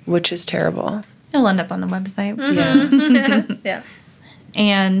me, which is terrible. It'll end up on the website. Yeah. Yeah.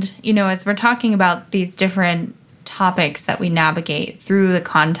 And, as we're talking about these different topics that we navigate through the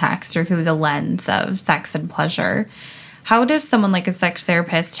context or through the lens of sex and pleasure, how does someone like a sex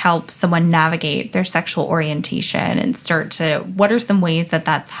therapist help someone navigate their sexual orientation and what are some ways that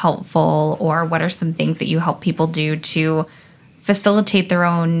that's helpful, or what are some things that you help people do to facilitate their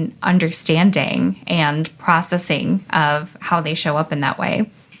own understanding and processing of how they show up in that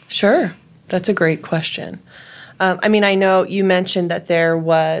way? Sure. That's a great question. I know you mentioned that there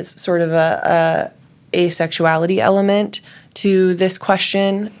was sort of a asexuality element to this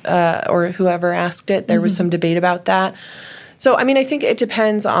question, or whoever asked it. There was some debate about that. So, I think it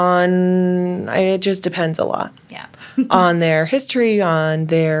depends it just depends a lot. Yeah. On their history, on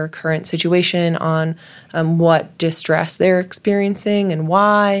their current situation, on what distress they're experiencing and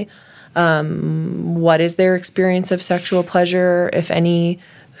why, what is their experience of sexual pleasure, if any,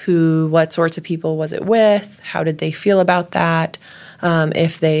 what sorts of people was it with, how did they feel about that,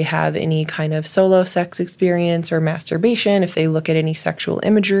 if they have any kind of solo sex experience or masturbation, if they look at any sexual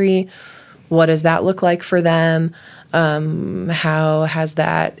imagery, what does that look like for them, how has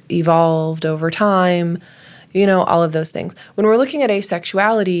that evolved over time, all of those things. When we're looking at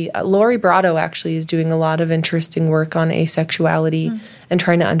asexuality, Lori Brotto actually is doing a lot of interesting work on asexuality and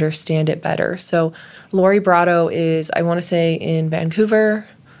trying to understand it better. So Lori Brotto is, I want to say, in Vancouver,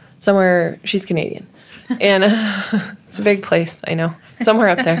 somewhere. She's Canadian. And it's a big place, I know, somewhere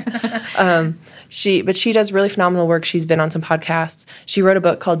up there. But she does really phenomenal work. She's been on some podcasts. She wrote a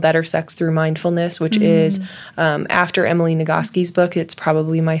book called Better Sex Through Mindfulness, which is, after Emily Nagoski's book, it's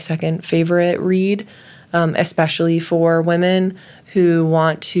probably my second favorite read, especially for women who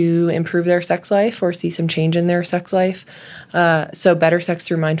want to improve their sex life or see some change in their sex life. So Better Sex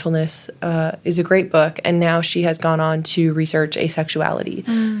Through Mindfulness is a great book, and now she has gone on to research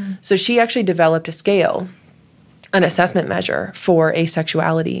asexuality. So she actually developed a scale, an assessment measure for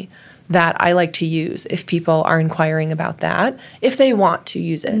asexuality that I like to use if people are inquiring about that, if they want to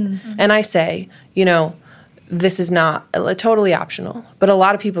use it. And I say, this is not totally optional, but a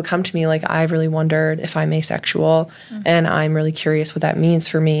lot of people come to me I've really wondered if I'm asexual, and I'm really curious what that means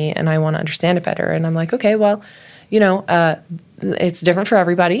for me, and I want to understand it better. And I'm like, okay, well, it's different for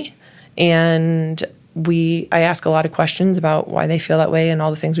everybody, and I ask a lot of questions about why they feel that way and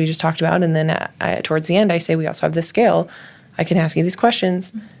all the things we just talked about, and then towards the end, I say we also have this scale. I can ask you these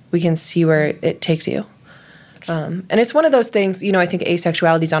questions. We can see where it takes you. And it's one of those things, I think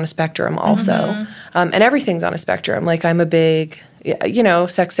asexuality is on a spectrum also. And everything's on a spectrum. I'm a big,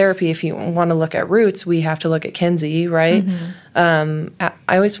 sex therapy, if you want to look at roots, we have to look at Kinsey, right? I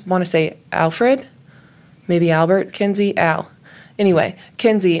always want to say Alfred, maybe Albert Kinsey, Al. Anyway,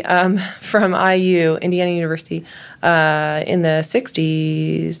 Kinsey from IU, Indiana University, in the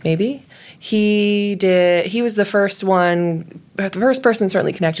 60s, maybe. He was the first person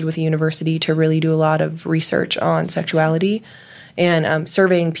certainly connected with the university to really do a lot of research on sexuality and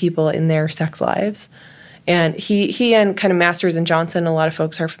surveying people in their sex lives. And he and kind of Masters and Johnson, a lot of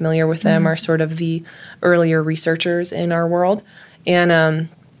folks are familiar with them, are sort of the earlier researchers in our world. And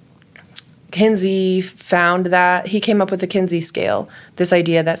Kinsey found that he came up with the Kinsey scale, this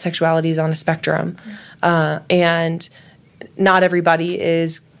idea that sexuality is on a spectrum. And not everybody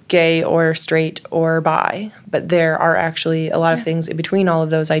is gay or straight or bi, but there are actually a lot of things in between all of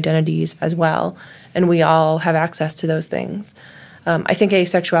those identities as well, and we all have access to those things. I think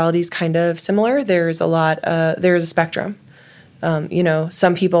asexuality is kind of similar. There's a spectrum.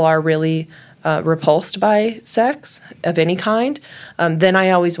 Some people are really repulsed by sex of any kind. Then I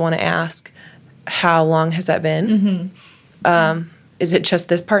always want to ask, how long has that been? Is it just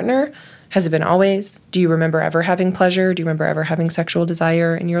this partner? Has it been always? Do you remember ever having pleasure? Do you remember ever having sexual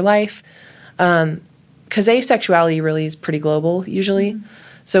desire in your life? Because asexuality really is pretty global usually.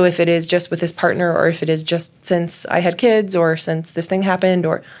 So if it is just with this partner, or if it is just since I had kids, or since this thing happened,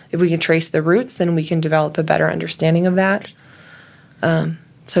 or if we can trace the roots, then we can develop a better understanding of that.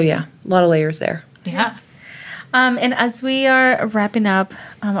 So yeah, a lot of layers there. Yeah. And as we are wrapping up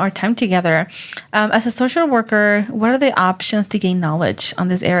our time together, as a social worker, what are the options to gain knowledge on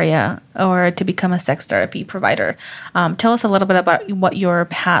this area or to become a sex therapy provider? Tell us a little bit about what your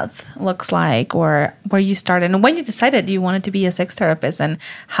path looks like, or where you started and when you decided you wanted to be a sex therapist, and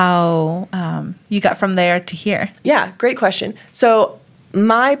how you got from there to here. Yeah, great question. So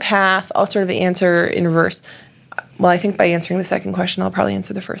my path, I'll sort of answer in reverse. Well, I think by answering the second question, I'll probably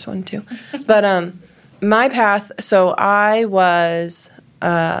answer the first one too. But my path, so I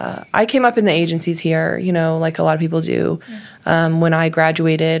came up in the agencies here, like a lot of people do. When I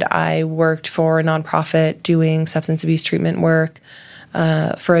graduated, I worked for a nonprofit doing substance abuse treatment work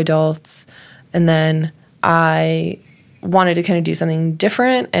for adults. And then I wanted to kind of do something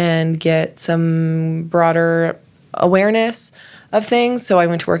different and get some broader awareness of things. So I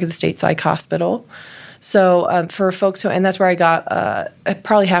went to work at the state psych hospital. So for folks and that's where I got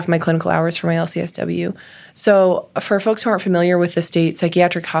probably half my clinical hours for my LCSW. So for folks who aren't familiar with the state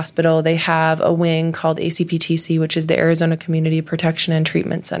psychiatric hospital, they have a wing called ACPTC, which is the Arizona Community Protection and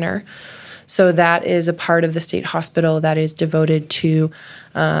Treatment Center. So that is a part of the state hospital that is devoted to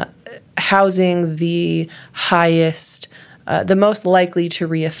housing the highest, the most likely to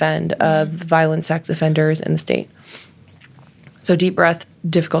reoffend of violent sex offenders in the state. So deep breath,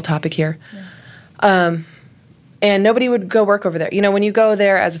 difficult topic here. Yeah. And nobody would go work over there. When you go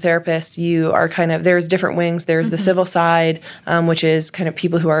there as a therapist, you are there's different wings. There's the civil side, which is kind of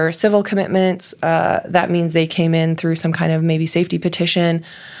people who are civil commitments. That means they came in through some kind of maybe safety petition,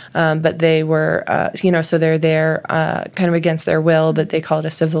 but they were, so they're there kind of against their will, but they call it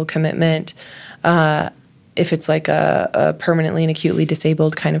a civil commitment. If it's like a permanently and acutely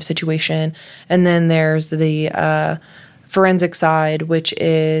disabled kind of situation. And then there's the forensic side, which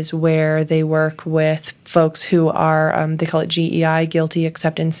is where they work with folks who are, they call it GEI, guilty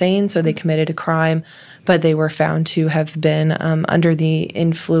except insane. So they committed a crime, but they were found to have been under the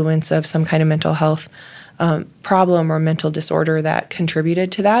influence of some kind of mental health problem or mental disorder that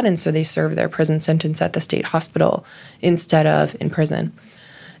contributed to that. And so they serve their prison sentence at the state hospital instead of in prison.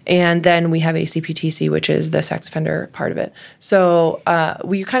 And then we have ACPTC, which is the sex offender part of it. So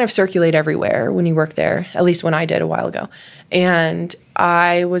we kind of circulate everywhere when you work there, at least when I did a while ago. And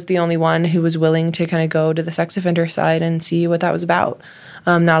I was the only one who was willing to kind of go to the sex offender side and see what that was about.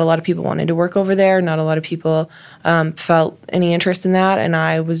 Not a lot of people wanted to work over there. Not a lot of people felt any interest in that. And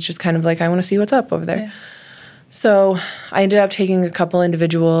I was just kind of like, I want to see what's up over there. Yeah. So I ended up taking a couple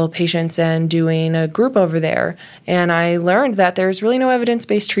individual patients and doing a group over there. And I learned that there's really no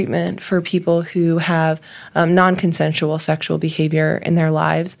evidence-based treatment for people who have non-consensual sexual behavior in their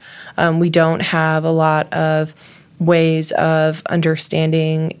lives. We don't have a lot of ways of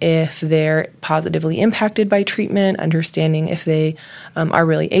understanding if they're positively impacted by treatment, understanding if they are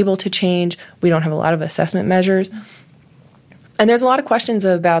really able to change. We don't have a lot of assessment measures. And there's a lot of questions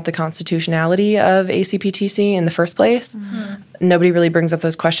about the constitutionality of ACPTC in the first place. Mm-hmm. Nobody really brings up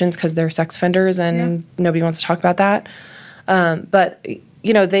those questions because they're sex offenders and nobody wants to talk about that. But,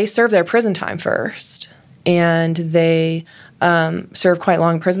 they serve their prison time first, and they serve quite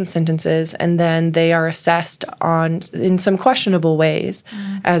long prison sentences, and then they are assessed in some questionable ways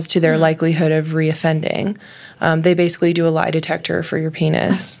as to their likelihood of reoffending. They basically do a lie detector for your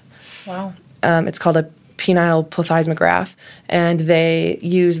penis. Wow. It's called a penile plethysmograph, and they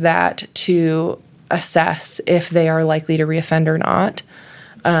use that to assess if they are likely to reoffend or not,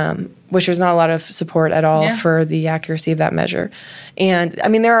 which there's not a lot of support at all for the accuracy of that measure. And,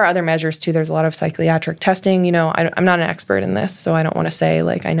 there are other measures, too. There's a lot of psychiatric testing. I'm not an expert in this, so I don't want to say,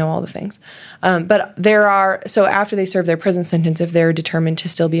 I know all the things. But so after they serve their prison sentence, if they're determined to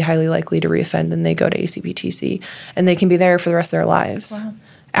still be highly likely to reoffend, then they go to ACPTC, and they can be there for the rest of their lives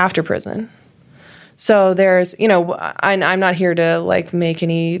after prison. So there's, I'm not here to make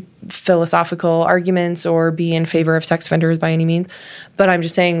any philosophical arguments or be in favor of sex offenders by any means, but I'm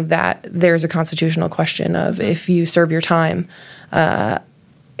just saying that there's a constitutional question of if you serve your time,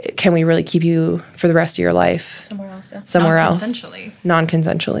 can we really keep you for the rest of your life somewhere else?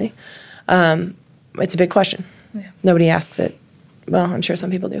 Non-consensually. It's a big question. Yeah. Nobody asks it. Well, I'm sure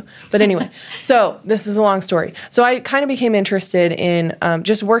some people do. But anyway, so this is a long story. So I kind of became interested in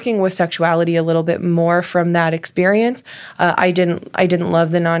just working with sexuality a little bit more from that experience. I didn't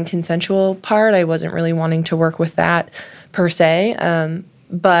love the non-consensual part. I wasn't really wanting to work with that per se.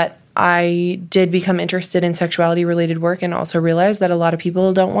 But I did become interested in sexuality-related work and also realized that a lot of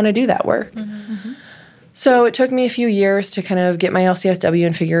people don't want to do that work. Mm-hmm. So it took me a few years to kind of get my LCSW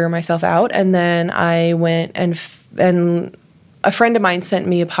and figure myself out. And then I went and a friend of mine sent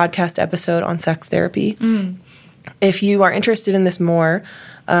me a podcast episode on sex therapy. If you are interested in this more,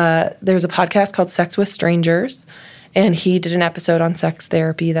 there's a podcast called Sex with Strangers, and he did an episode on sex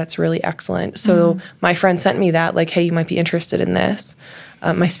therapy that's really excellent. So my friend sent me that, like, hey, you might be interested in this.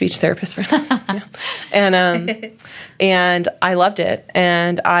 My speech therapist friend. Yeah. And I loved it.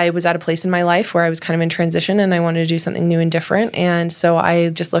 And I was at a place in my life where I was kind of in transition and I wanted to do something new and different. And so I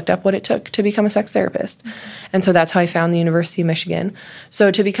just looked up what it took to become a sex therapist. And so that's how I found the University of Michigan. So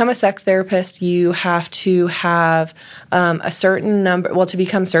to become a sex therapist, you have to have a certain number, well, to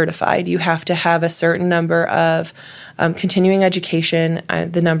become certified, you have to have a certain number of continuing education.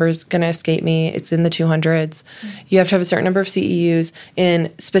 The number's going to escape me. It's in the 200s. You have to have a certain number of CEUs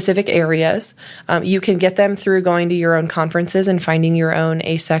in specific areas. You can get them through going to your own conferences and finding your own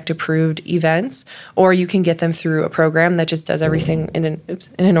AASECT approved events, or you can get them through a program that just does everything in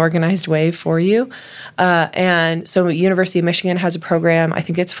an organized way for you. And so University of Michigan has a program. I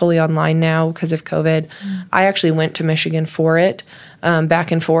think it's fully online now because of COVID. I actually went to Michigan for it,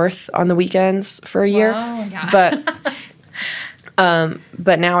 back and forth on the weekends for a year. Yeah.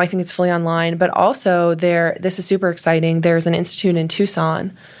 But now I think it's fully online. But also this is super exciting. There's an institute in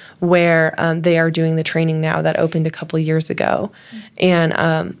Tucson where they are doing the training now that opened a couple of years ago.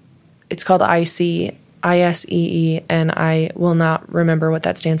 And it's called ISEE, and I will not remember what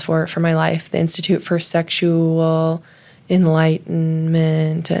that stands for my life. The Institute for Sexual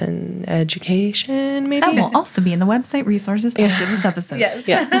Enlightenment and Education, maybe? That will also be in the website resources after this episode. Yes.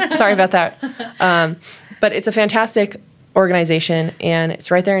 Yeah, sorry about that. But it's a fantastic organization, and it's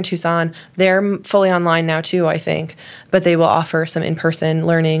right there in Tucson. They're fully online now too, I think, but they will offer some in-person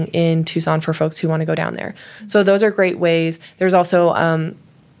learning in Tucson for folks who want to go down there. So those are great ways. There's also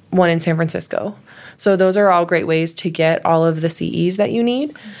one in San Francisco. So those are all great ways to get all of the CEs that you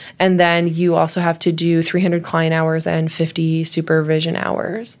need. And then you also have to do 300 client hours and 50 supervision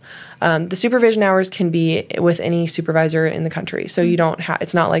hours. The supervision hours can be with any supervisor in the country. So you don't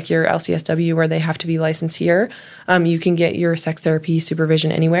it's not like your LCSW where they have to be licensed here. You can get your sex therapy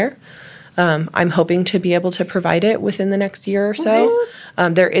supervision anywhere. I'm hoping to be able to provide it within the next year or so.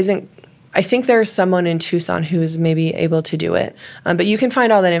 I think there's someone in Tucson who's maybe able to do it. But you can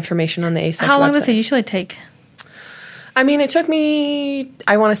find all that information on the AASECT website. How long does it usually take? I mean, it took me,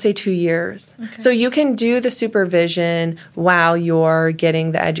 I want to say 2 years. Okay. So you can do the supervision while you're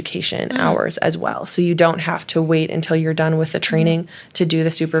getting the education hours as well. So you don't have to wait until you're done with the training to do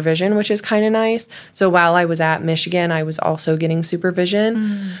the supervision, which is kind of nice. So while I was at Michigan, I was also getting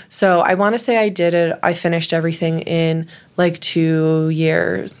supervision. So I want to say I finished everything in like 2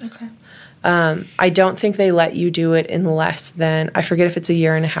 years. Okay. I don't think they let you do it in less than, I forget if it's a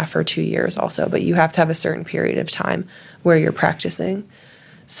year and a half or 2 years also, but you have to have a certain period of time where you're practicing.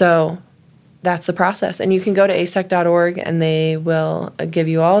 So that's the process. And you can go to asec.org and they will give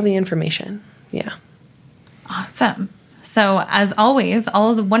you all the information. Yeah. Awesome. So as always, all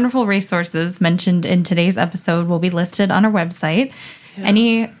of the wonderful resources mentioned in today's episode will be listed on our website. Yeah.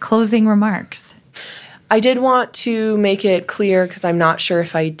 Any closing remarks? I did want to make it clear, because I'm not sure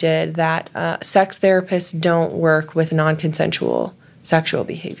if I did, that sex therapists don't work with non-consensual sexual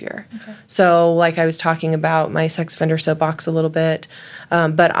behavior. Okay. So like I was talking about my sex offender soapbox a little bit,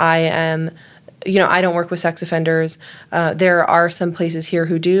 but I don't work with sex offenders. There are some places here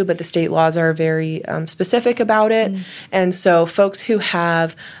who do, but the state laws are very specific about it. And so folks who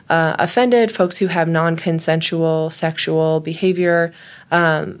have offended, folks who have non-consensual sexual behavior,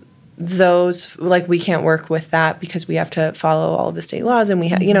 those, like, we can't work with that because we have to follow all of the state laws, and we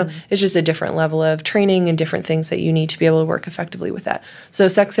have, it's just a different level of training and different things that you need to be able to work effectively with that. So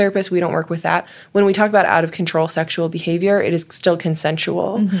sex therapists, we don't work with that. When we talk about out of control sexual behavior, it is still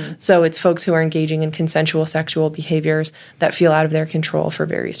consensual. So it's folks who are engaging in consensual sexual behaviors that feel out of their control for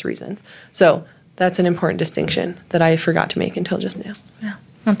various reasons. So that's an important distinction that I forgot to make until just now. Yeah.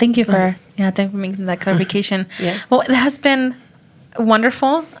 Well, thank you for making that clarification. Yeah. Well, it has been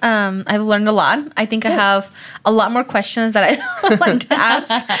wonderful. I've learned a lot. I think I have a lot more questions that I would like to ask,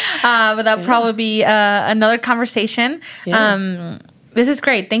 but that'll probably be another conversation. Yeah. This is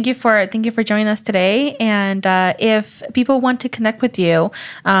great. Thank you for joining us today. And if people want to connect with you,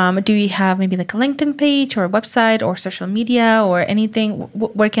 do you have maybe like a LinkedIn page or a website or social media or anything?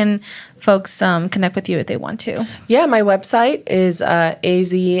 Where can folks connect with you if they want to? Yeah, my website is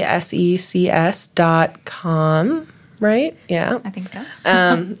azsecs.com. right? Yeah. I think so.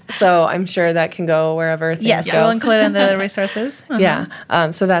 So I'm sure that can go wherever things Yes, go. we'll include in the resources. Yeah.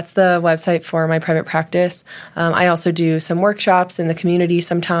 So that's the website for my private practice. I also do some workshops in the community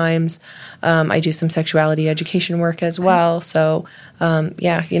sometimes. I do some sexuality education work as well. So,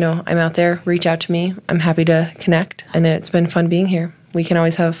 yeah, I'm out there. Reach out to me. I'm happy to connect. And it's been fun being here. We can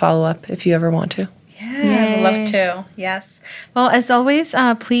always have a follow-up if you ever want to. Yeah, I'd love to. Yes. Well, as always,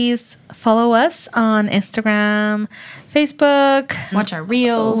 please follow us on Instagram, Facebook. Watch our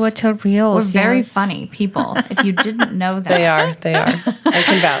reels. Watch our reels. We're very yes. funny people, if you didn't know that. They are. I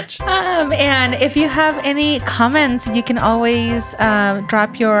can vouch. And if you have any comments, you can always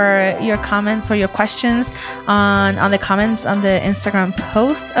drop your comments or your questions on the comments on the Instagram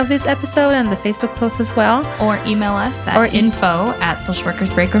post of this episode and the Facebook post as well. Or email us at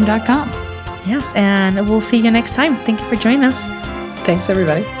info@socialworkersbreakroom.com. Yes, and we'll see you next time. Thank you for joining us. Thanks,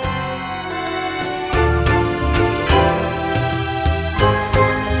 everybody.